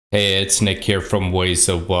Hey, it's Nick here from Ways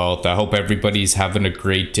of Wealth. I hope everybody's having a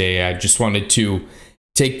great day. I just wanted to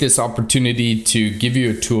take this opportunity to give you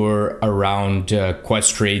a tour around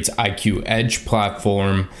Questrade's IQ Edge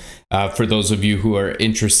platform. For those of you who are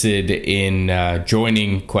interested in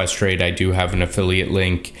joining Questrade, I do have an affiliate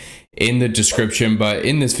link in the description, but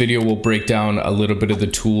in this video we'll break down a little bit of the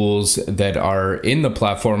tools that are in the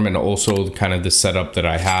platform and also kind of the setup that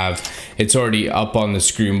I have. It's already up on the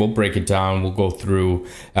screen. We'll break it down. We'll go through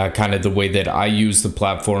kind of the way that I use the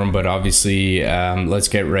platform, but obviously let's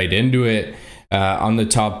get right into it. On the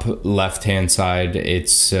top left hand side,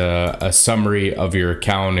 it's a summary of your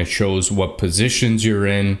account. It shows what positions you're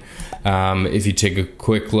in. If you take a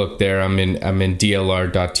quick look there, I'm in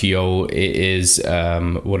DLR.to. It is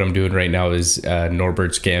what I'm doing right now is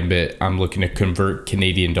Norbert's Gambit. I'm looking to convert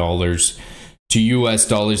Canadian dollars to US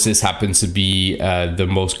dollars. This happens to be the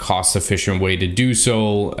most cost efficient way to do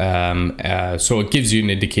so. So it gives you an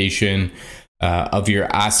indication of your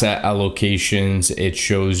asset allocations. It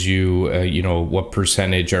shows you, you know, what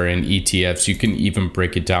percentage are in ETFs. You can even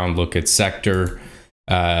break it down, look at sector,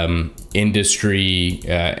 industry,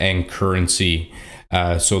 and currency.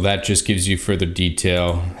 So that just gives you further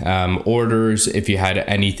detail. Orders, if you had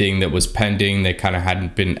anything that was pending that kind of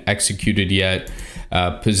hadn't been executed yet.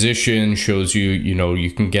 Position shows you, you know,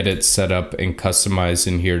 you can get it set up and customized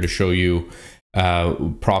in here to show you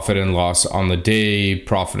profit and loss on the day,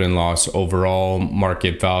 profit and loss overall,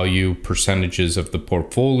 market value, percentages of the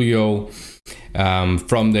portfolio.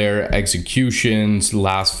 From there, executions,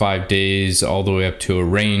 last 5 days, all the way up to a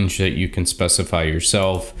range that you can specify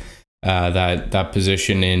yourself. That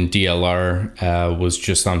position in DLR was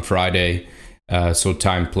just on Friday. So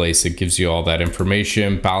time, place, it gives you all that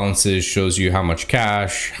information. Balances shows you how much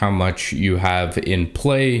cash, how much you have in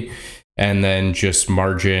play. And then just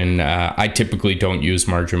margin. I typically don't use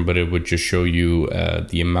margin, but it would just show you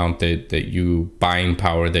the amount that you buying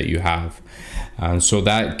power that you have. So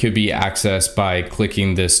that could be accessed by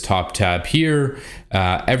clicking this top tab here.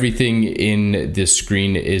 Everything in this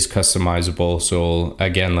screen is customizable. So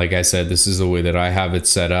again, like I said, this is the way that I have it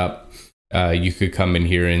set up. You could come in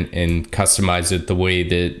here and customize it the way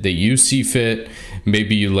that you see fit.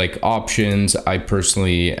 Maybe you like options. I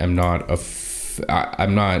personally am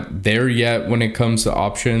I'm not there yet when it comes to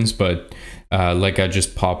options, but like I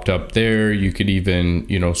just popped up there, you could even,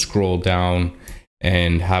 you know, scroll down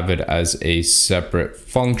and have it as a separate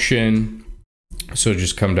function. So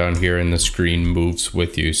just come down here and the screen moves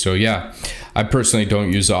with you. So yeah, I personally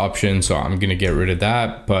don't use options, so I'm gonna get rid of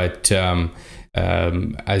that. But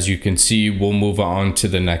as you can see, we'll move on to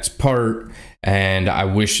the next part. And I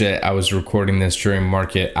wish that I was recording this during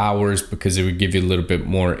market hours because it would give you a little bit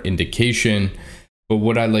more indication. But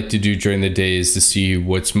what I like to do during the day is to see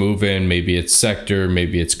what's moving. Maybe it's sector,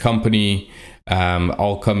 maybe it's company.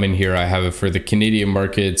 I'll come in here. I have it for the Canadian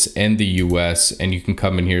markets and the US, and you can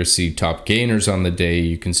come in here, see top gainers on the day.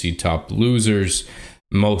 You can see top losers,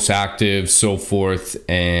 most active, so forth,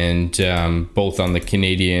 and both on the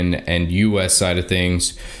Canadian and US side of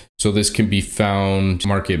things. So this can be found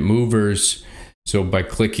market movers. So by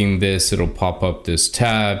clicking this, it'll pop up this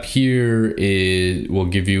tab here. It will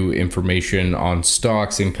give you information on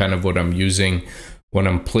stocks and kind of what I'm using when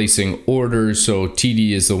I'm placing orders. So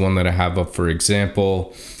TD is the one that I have up, for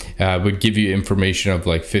example. Would give you information of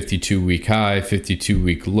like 52-week high,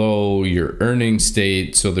 52-week low, your earnings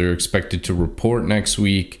state. So they're expected to report next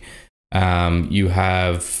week. You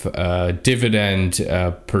have dividend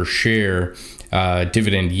per share,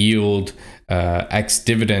 dividend yield,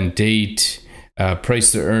 ex-dividend date,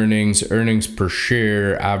 price to earnings, earnings per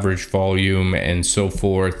share, average volume, and so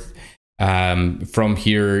forth. From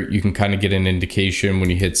here, you can kind of get an indication when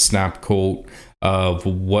you hit snap quote of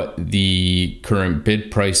what the current bid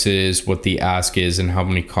price is, what the ask is, and how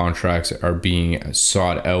many contracts are being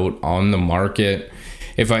sought out on the market.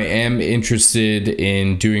 If I am interested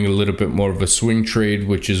in doing a little bit more of a swing trade,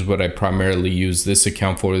 which is what I primarily use this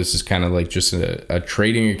account for, this is kind of like just a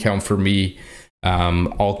trading account for me.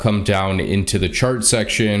 I'll come down into the chart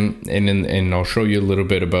section and I'll show you a little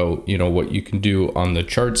bit about, you know, what you can do on the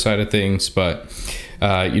chart side of things. But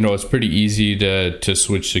you know, it's pretty easy to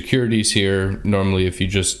switch securities here. Normally, if you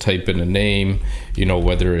just type in a name, you know,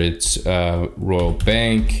 whether it's Royal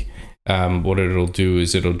Bank, what it'll do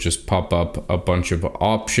is it'll just pop up a bunch of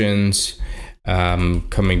options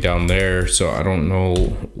coming down there. So I don't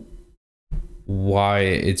know why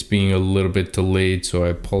it's being a little bit delayed, so I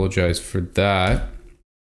apologize for that.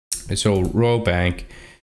 So Royal Bank.to,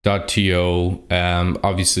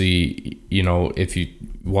 obviously, you know, if you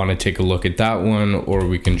want to take a look at that one, or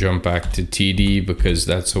we can jump back to TD because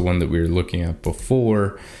that's the one that we were looking at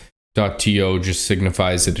before. .to just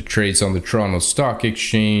signifies that it trades on the Toronto Stock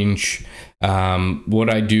Exchange. What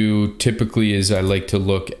I do typically is I like to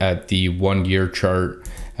look at the 1 year chart.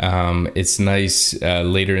 It's nice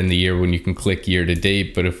later in the year when you can click year to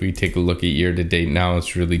date, but if we take a look at year to date now,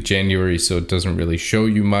 it's really January, so it doesn't really show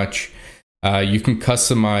you much. You can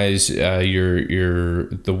customize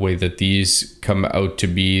the way that these come out to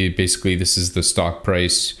be. Basically, this is the stock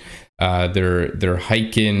price. They're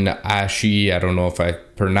hiking Ashi. I don't know if I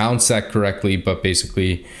pronounced that correctly, but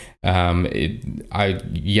basically I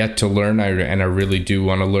yet to learn, and I really do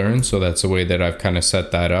want to learn, so that's the way that I've kind of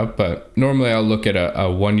set that up. But normally I'll look at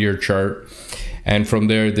a 1 year chart, and from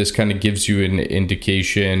there this kind of gives you an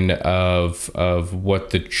indication of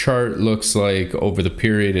what the chart looks like over the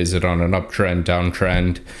period. Is it on an uptrend,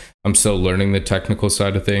 downtrend? I'm still learning the technical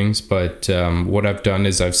side of things, but what I've done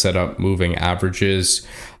is I've set up moving averages.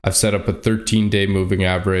 I've set up a 13-day moving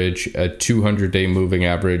average, a 200-day moving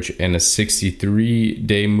average, and a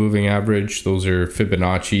 63-day moving average. Those are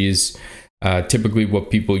Fibonacci's. Typically what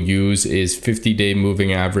people use is 50-day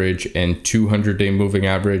moving average and 200-day moving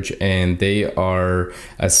average, and they are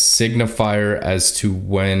a signifier as to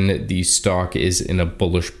when the stock is in a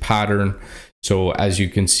bullish pattern. So as you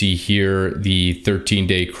can see here, the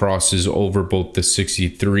 13-day crosses over both the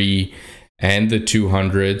 63 and the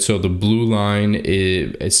 200. So the blue line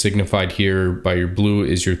is signified here by your blue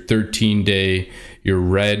is your 13-day, your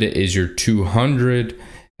red is your 200,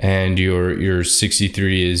 and your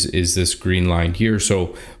 63 is this green line here.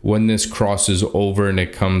 So when this crosses over and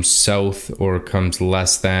it comes south or comes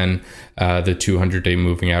less than the 200-day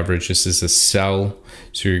moving average, this is a sell.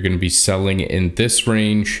 So you're going to be selling in this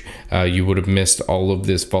range. You would have missed all of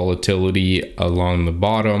this volatility along the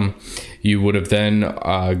bottom. You would have then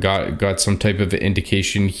got some type of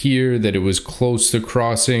indication here that it was close to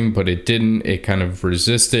crossing, but it didn't. It kind of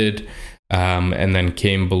resisted and then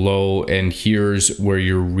came below. And here's where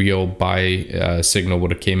your real buy signal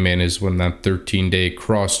would have came in, is when that 13-day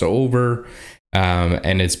crossed over.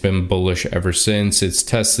 And it's been bullish ever since. It's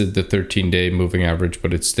tested the 13-day moving average,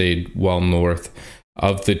 but it stayed well north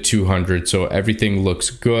of the 200. So everything looks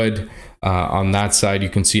good. On that side, you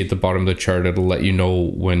can see at the bottom of the chart, it'll let you know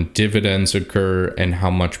when dividends occur and how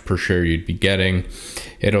much per share you'd be getting.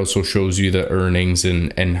 It also shows you the earnings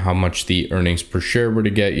and how much the earnings per share were to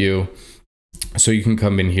get you. So you can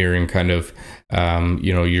come in here and kind of,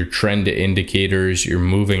 your trend indicators, your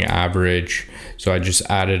moving average. So I just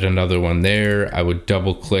added another one there. I would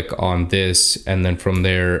double click on this, and then from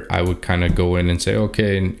there, I would kind of go in and say,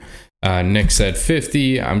 okay, Nick said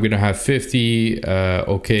 50, I'm going to have 50.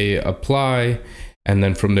 Okay, apply. And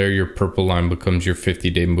then from there, your purple line becomes your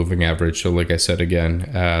 50-day moving average. So like I said, again,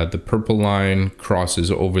 the purple line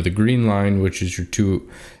crosses over the green line, which is your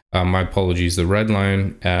my apologies, the red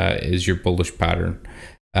line is your bullish pattern.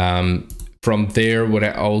 From there, what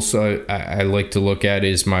I like to look at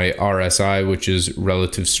is my RSI, which is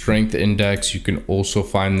relative strength index. You can also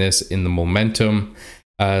find this in the momentum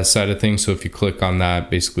side of things. So if you click on that,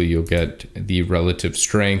 basically you'll get the relative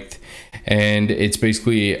strength, and it's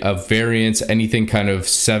basically a variance. Anything kind of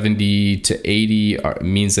 70 to 80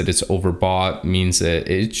 means that it's overbought, means that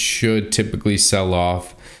it should typically sell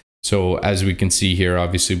off. So as we can see here,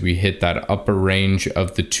 obviously we hit that upper range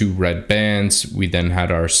of the two red bands. We then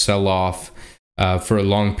had our sell off. For a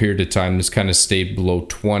long period of time, this kind of stayed below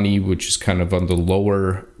 20, which is kind of on the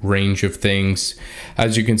lower range of things.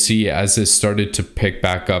 As you can see, as this started to pick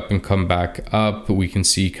back up and come back up, we can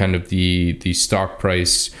see kind of the stock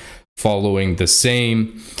price following the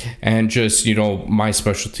same. And just, my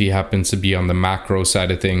specialty happens to be on the macro side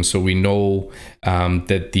of things. So we know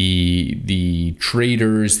that the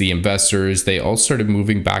traders, the investors, they all started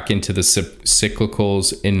moving back into the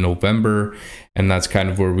cyclicals in November. And that's kind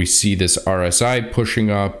of where we see this RSI pushing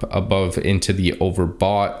up above into the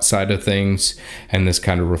overbought side of things. And this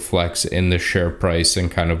kind of reflects in the share price and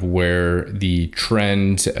kind of where the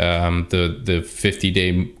trend, the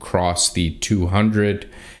 50-day crossed the 200.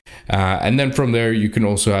 And then from there, you can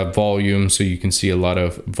also have volume. So you can see a lot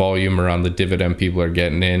of volume around the dividend. People are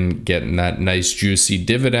getting that nice juicy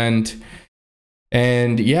dividend.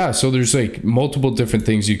 And yeah, so there's like multiple different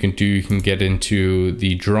things you can do. You can get into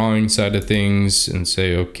the drawing side of things and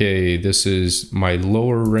say, okay, this is my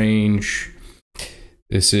lower range.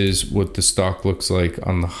 This is what the stock looks like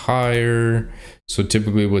on the higher. So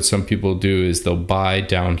typically what some people do is they'll buy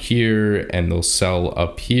down here and they'll sell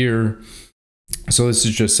up here. So this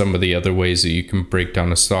is just some of the other ways that you can break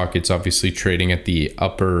down a stock. It's obviously trading at the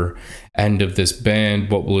upper end of this band.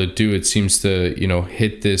 What will it do? It seems to,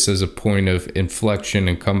 hit this as a point of inflection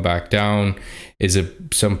and come back down.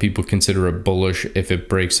 Some people consider it bullish if it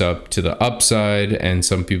breaks up to the upside, and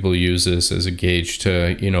some people use this as a gauge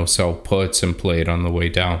to, sell puts and play it on the way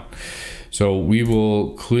down. So we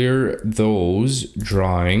will clear those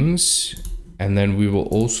drawings. And then we will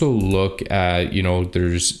also look at,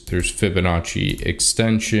 there's Fibonacci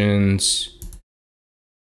extensions.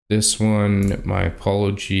 This one, my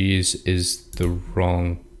apologies, is the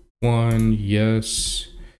wrong one. Yes.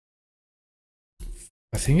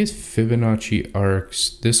 I think it's Fibonacci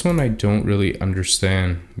arcs. This one I don't really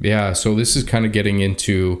understand. Yeah, so this is kind of getting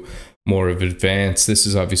into more of advanced. This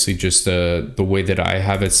is obviously just the way that I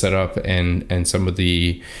have it set up, and some of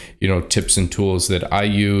the tips and tools that I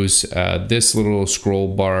use. This little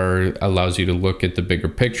scroll bar allows you to look at the bigger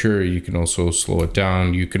picture. You can also slow it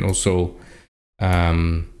down. You can also let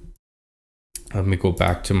me go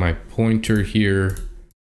back to my pointer here.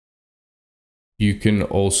 You can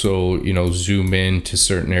also zoom in to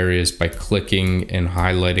certain areas by clicking and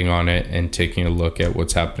highlighting on it and taking a look at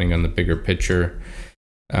what's happening on the bigger picture.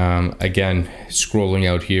 Again, scrolling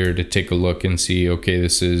out here to take a look and see, okay,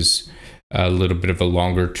 this is a little bit of a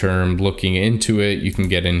longer term. Looking into it, you can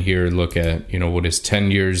get in here, look at, what does 10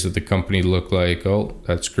 years of the company look like? Oh,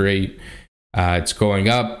 that's great. It's going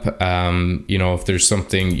up. If there's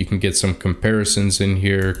something, you can get some comparisons in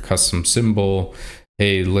here, custom symbol.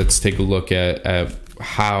 Hey, let's take a look at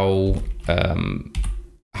how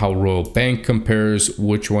Royal Bank compares,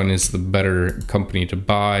 which one is the better company to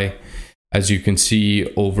buy. As you can see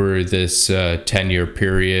over this 10-year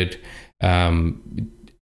period,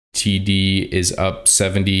 TD is up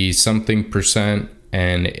 70 something percent,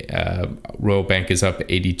 and Royal Bank is up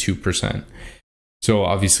 82%. So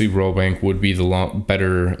obviously Royal Bank would be the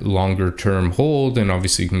better longer term hold, and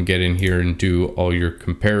obviously you can get in here and do all your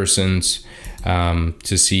comparisons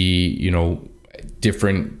to see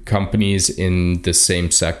different companies in the same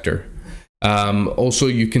sector. Also,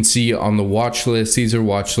 you can see on the watch list, these are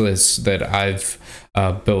watch lists that I've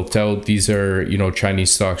built out. These are,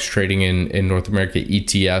 Chinese stocks trading in North America,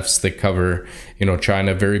 ETFs that cover,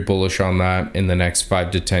 China. Very bullish on that in the next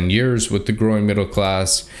 5 to 10 years with the growing middle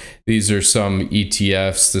class. These are some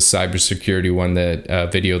ETFs, the cybersecurity one,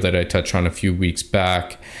 that video that I touched on a few weeks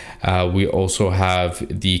back. We also have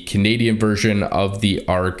the Canadian version of the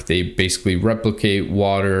ARC. They basically replicate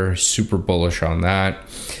water, super bullish on that.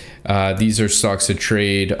 These are stocks that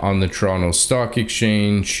trade on the Toronto Stock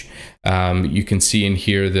Exchange. You can see in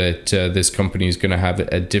here that this company is going to have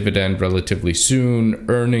a dividend relatively soon.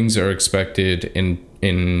 Earnings are expected in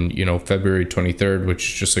February 23rd,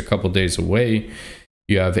 which is just a couple days away.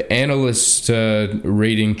 You have analyst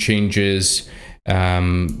rating changes.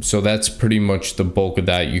 So that's pretty much the bulk of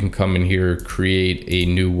that. You can come in here, create a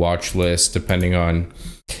new watch list depending on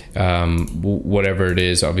whatever it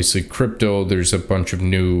is. Obviously crypto, there's a bunch of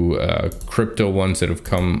new crypto ones that have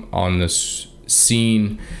come on this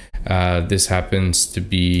scene. This happens to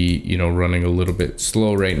be running a little bit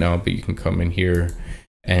slow right now, but you can come in here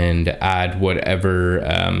and add whatever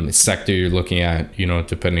sector you're looking at,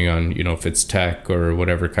 depending on if it's tech or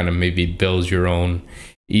whatever, kind of maybe build your own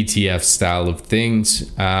ETF style of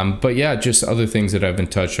things. But yeah, just other things that I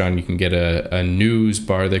haven't touched on. You can get a news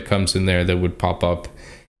bar that comes in there that would pop up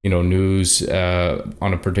news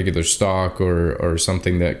on a particular stock or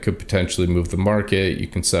something that could potentially move the market. You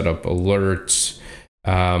can set up alerts,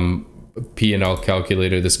 P&L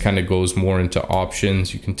calculator. This kind of goes more into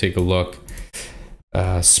options. You can take a look.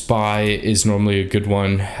 SPY is normally a good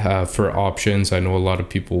one for options. I know a lot of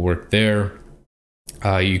people work there.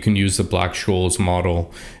 You can use the Black-Scholes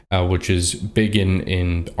model, which is big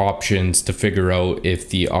in options, to figure out if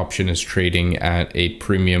the option is trading at a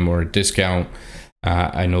premium or a discount.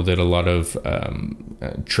 I know that a lot of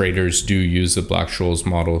traders do use the Black-Scholes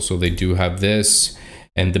model, so they do have this.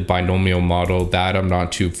 And the binomial model, that I'm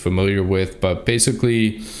not too familiar with, but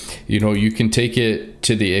basically, you can take it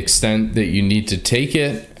to the extent that you need to take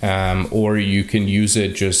it, or you can use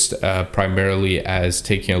it just primarily as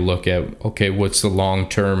taking a look at, okay, what's the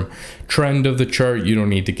long-term trend of the chart? You don't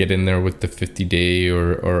need to get in there with the 50-day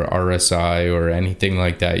or RSI or anything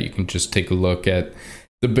like that. You can just take a look at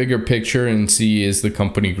the bigger picture and see, is the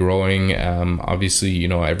company growing? Obviously,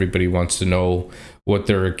 everybody wants to know what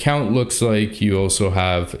their account looks like. You also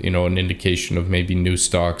have, an indication of maybe new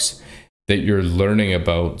stocks that you're learning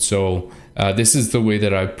about. So this is the way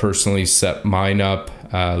that I personally set mine up.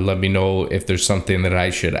 Let me know if there's something that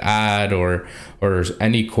I should add or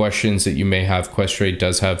any questions that you may have. Questrade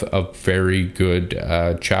does have a very good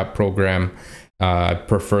chat program. I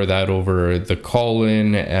prefer that over the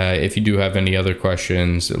call-in. If you do have any other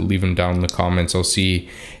questions, leave them down in the comments. I'll see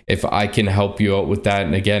if I can help you out with that.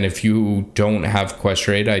 And again, if you don't have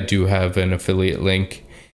Questrade, I do have an affiliate link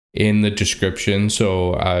in the description,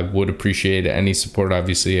 so I would appreciate any support.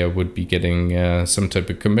 Obviously I would be getting some type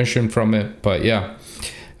of commission from it, but yeah,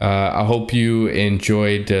 I hope you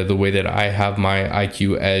enjoyed the way that I have my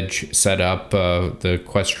IQ Edge set up, the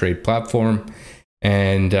Questrade platform,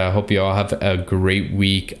 and I hope you all have a great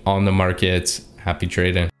week on the markets. Happy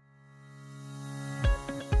trading.